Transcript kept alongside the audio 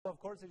Of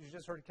course, as you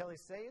just heard Kelly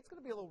say, it's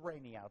going to be a little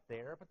rainy out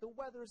there, but the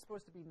weather is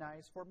supposed to be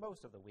nice for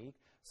most of the week.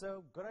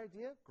 So, good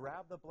idea.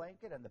 Grab the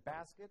blanket and the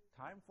basket.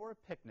 Time for a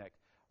picnic.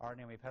 Our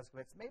Naomi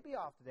Peskovitz may be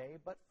off today,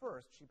 but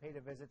first she paid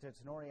a visit to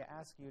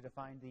Tanorrias Table to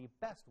find the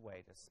best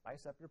way to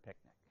spice up your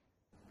picnic.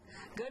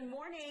 Good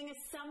morning.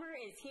 Summer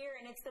is here,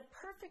 and it's the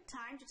perfect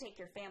time to take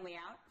your family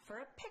out for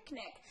a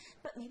picnic.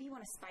 But maybe you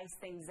want to spice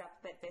things up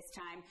a bit this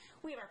time.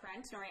 We have our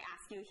friend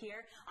Tanorrias Table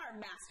here, our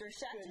master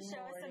chef, to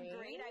show us some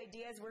great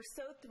ideas. We're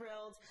so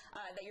thrilled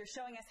that you're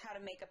showing us how to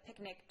make a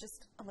picnic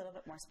just a little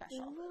bit more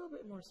special. A little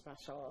bit more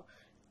special.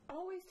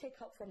 Always take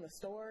help from the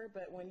store,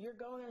 but when you're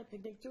going on a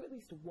picnic, do at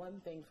least one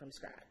thing from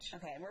scratch.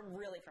 Okay, and we're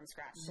really from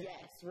scratch today.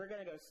 Yes, we're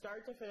going to go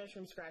start to finish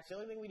from scratch. The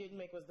only thing we didn't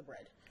make was the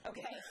bread.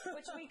 Okay,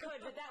 which we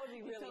could, but that would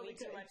be really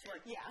too much work.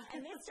 Yeah.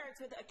 And this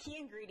starts with a key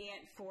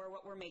ingredient for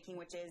what we're making,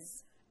 which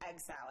is egg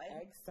salad.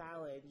 Egg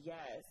salad,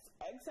 yes.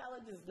 Egg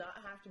salad does not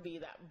have to be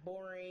that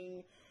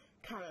boring,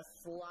 kind of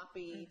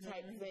sloppy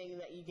type thing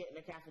that you get in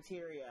a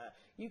cafeteria.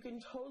 You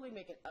can totally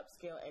make an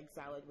upscale egg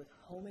salad with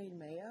homemade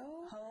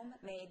mayo.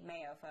 Homemade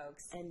mayo,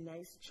 folks. And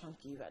nice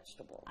chunky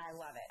vegetables. I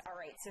love it. All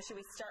right, so should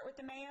we start with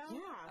the mayo?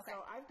 Yeah, okay.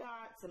 So I've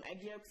got some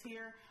egg yolks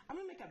here. I'm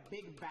going to make a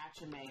big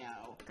batch of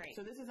mayo. Great.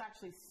 So this is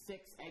actually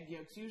 6 egg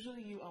yolks.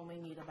 Usually you only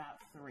need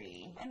about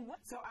 3. And what?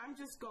 So I'm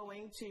just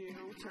going to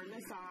turn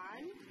this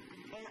on,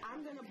 and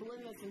I'm going to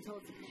blend this until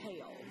it's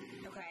pale.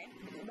 Okay.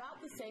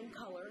 About the same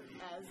color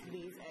as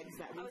these eggs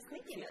that we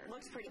thinking it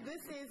looks pretty.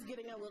 This is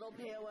getting a little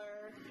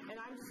paler, and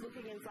I'm just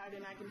looking inside,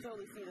 and I can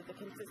totally see that the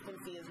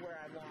consistency is where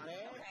I want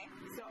it. Okay.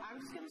 So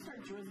I'm just going to start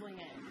drizzling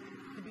in.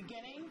 The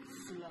beginning,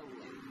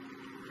 slowly.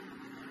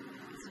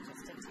 So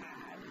just a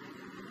tad.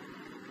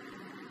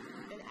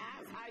 And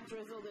as I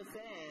drizzle this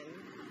in,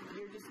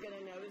 you're just going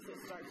to notice it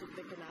starts to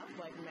thicken up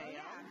like mayo.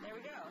 Oh, yeah. There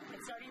we go.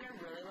 It's starting to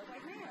really look like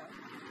mayo.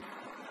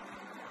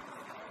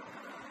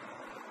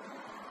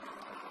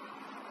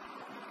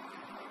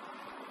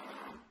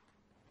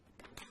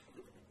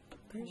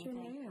 There's your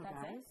mayo,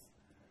 That's guys.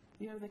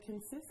 You have the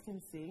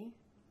consistency.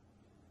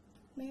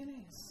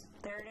 Mayonnaise.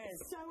 There it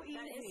is. So easy.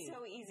 That is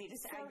so easy.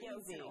 Just add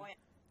yolks and oil.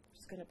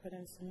 Just going to put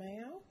in some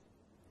mayo.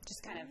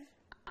 Just kind of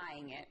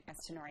eyeing it, as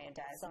Tanorrias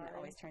does, and it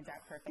always turns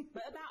out perfect.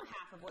 But about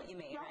half of what you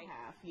made, right? About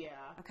half,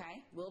 yeah. Okay.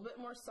 A little bit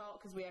more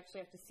salt because we actually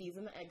have to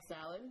season the egg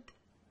salad.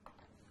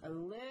 A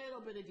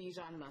little bit of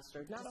Dijon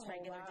mustard. Not just a whole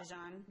regular lot.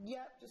 Dijon?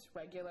 Yep, just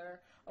regular.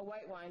 A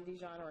white wine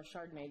Dijon or a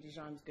Chardonnay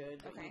Dijon's good,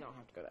 but you don't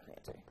have to go that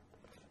fancy.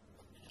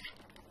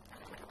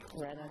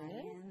 Red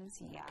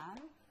onions, yeah.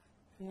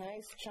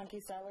 Nice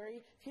chunky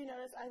celery. If you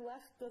notice, I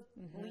left the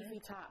leafy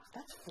tops.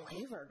 That's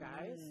flavor,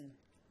 guys.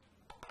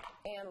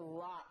 And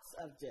lots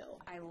of dill.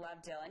 I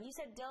love dill. And you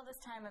said dill this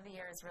time of the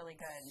year is really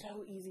good.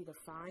 So easy to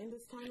find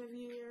this time of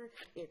year.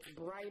 It's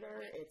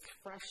brighter, it's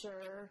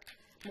fresher,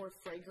 more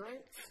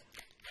fragrant,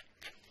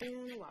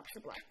 and lots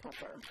of black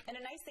pepper. And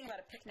a nice thing about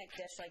a picnic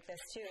dish like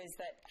this, too, is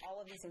that all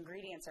of these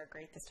ingredients are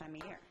great this time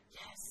of year.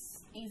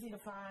 Yes. Easy to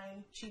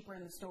find, cheaper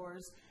in the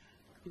stores.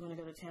 You want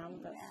to go to town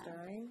with that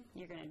stirring?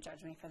 You're going to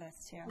judge me for this,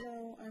 too.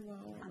 No, I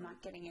won't. I'm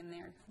not getting in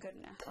there good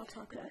enough. I'll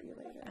talk about you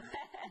later.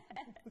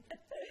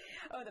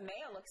 Oh, the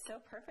mayo looks so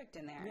perfect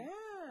in there.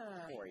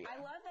 Yeah. For you. I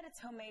love that it's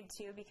homemade,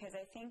 too, because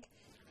I think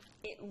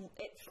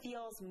it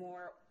feels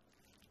more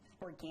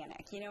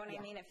organic. You know what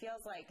I mean? It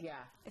feels like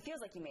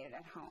you made it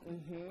at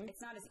home.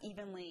 It's not as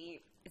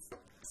evenly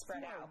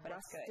spread out, but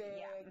it's good.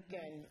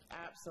 Yeah. And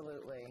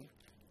absolutely.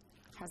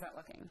 How's that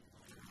looking?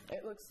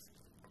 It looks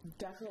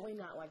definitely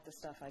not like the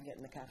stuff I get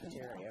in the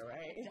cafeteria,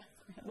 right?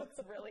 It looks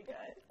really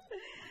good.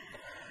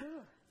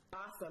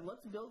 Awesome.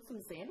 Let's build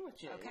some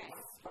sandwiches. Okay.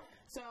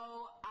 So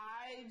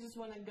I just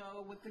want to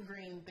go with the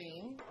green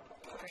theme.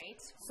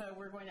 Great. So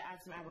we're going to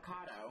add some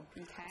avocado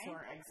to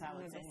our egg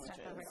salad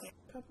sandwiches.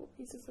 A couple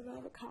pieces of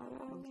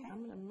avocado. Okay. I'm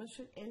going to mush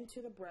it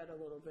into the bread a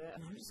little bit.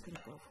 And I'm just going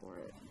to go for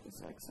it.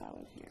 This egg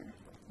salad here.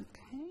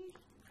 Okay.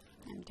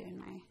 I'm doing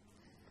my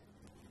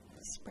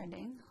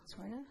spreading,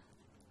 sort of.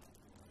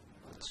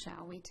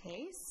 Shall we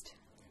taste?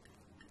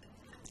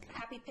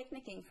 Happy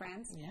picnicking,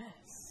 friends.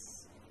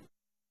 Yes.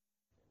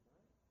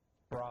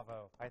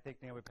 Bravo. I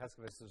think Naomi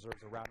Peskovitz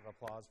deserves a round of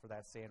applause for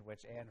that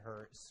sandwich and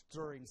her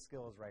stirring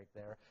skills right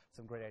there.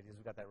 Some great ideas.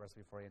 We've got that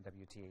recipe for you on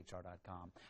WTHR.com.